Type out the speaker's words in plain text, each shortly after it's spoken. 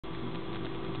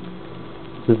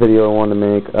is a video I wanted to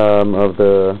make of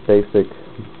the basic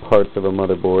parts of a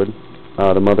motherboard.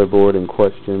 The motherboard in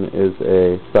question is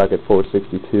a socket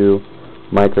 462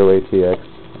 micro ATX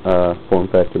form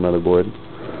factor motherboard.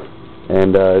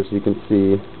 And as you can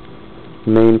see,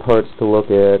 main parts to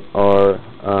look at are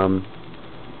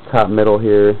top middle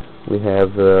here we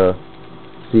have the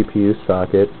CPU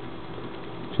socket,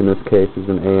 which in this case is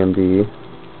an AMD.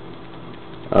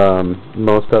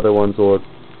 Most other ones will look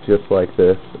just like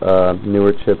this.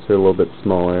 Newer chips are a little bit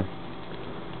smaller.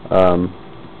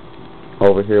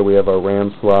 Over here we have our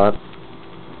RAM slots.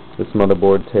 This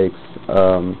motherboard takes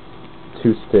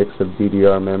 2 sticks of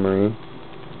DDR memory.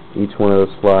 Each one of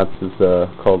those slots is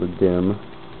called a DIMM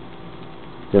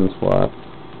slot.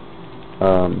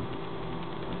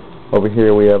 Over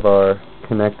here we have our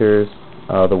connectors.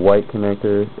 The white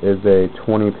connector is a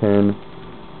 20-pin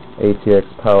ATX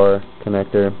power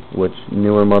connector, which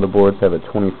newer motherboards have a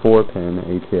 24-pin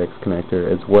ATX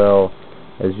connector, as well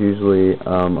as usually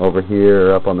over here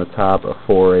or up on the top a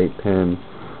 4 or 8-pin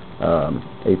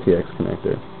ATX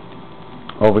connector.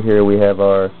 Over here we have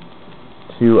our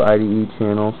 2 IDE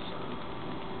channels,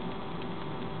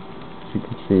 as you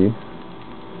can see,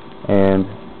 and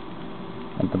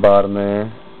at the bottom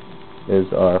there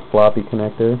is our floppy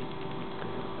connector.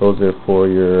 Those are for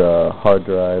your hard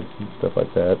drives and stuff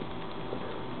like that.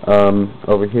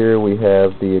 Over here we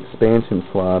have the expansion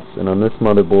slots, and on this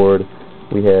motherboard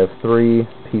we have 3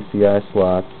 PCI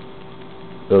slots.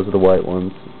 Those are the white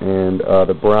ones, and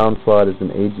the brown slot is an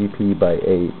AGP by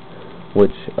 8,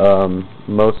 which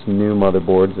most new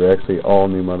motherboards, or actually all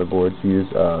new motherboards, use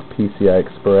PCI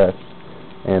Express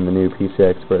and the new PCI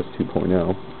Express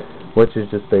 2.0, which is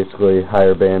just basically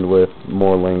higher bandwidth,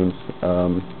 more lanes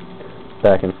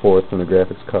back and forth from the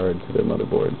graphics card to the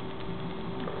motherboard.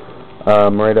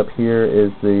 Right up here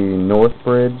is the north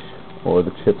bridge, or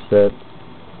the chipset,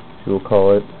 as you will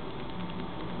call it,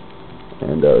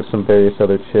 and some various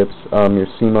other chips. Your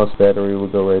CMOS battery will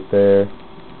go right there,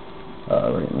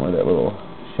 right where that little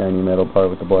shiny metal part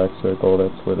with the black circle,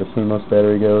 that's where the CMOS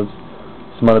battery goes.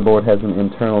 This motherboard has an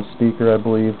internal speaker, I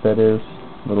believe that is,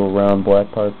 little round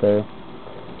black part there.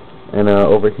 And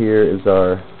over here is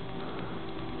our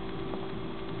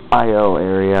I/O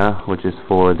area, which is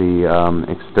for the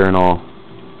external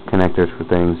connectors for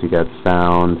things. You got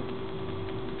sound,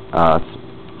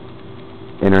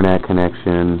 internet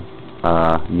connection,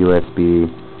 USB,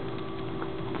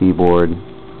 keyboard,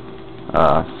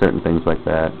 certain things like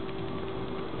that.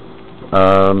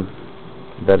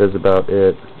 That is about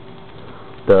it.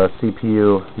 The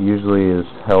CPU usually is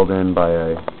held in by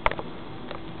a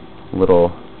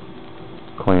little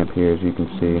clamp here, as you can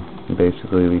see.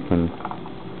 Basically we can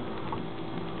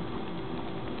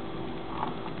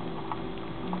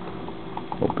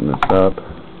open this up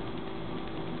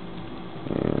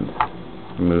and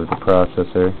remove the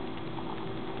processor.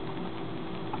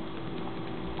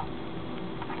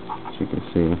 As you can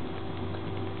see,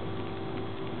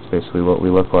 it's basically what we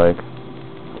look like.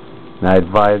 And I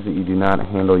advise that you do not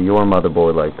handle your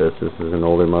motherboard like this. This is an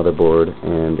older motherboard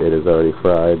and it is already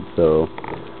fried, so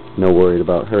no worried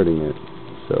about hurting it.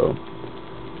 So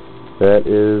that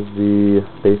is the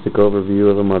basic overview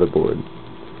of a motherboard.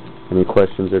 Any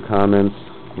questions or comments,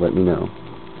 let me know.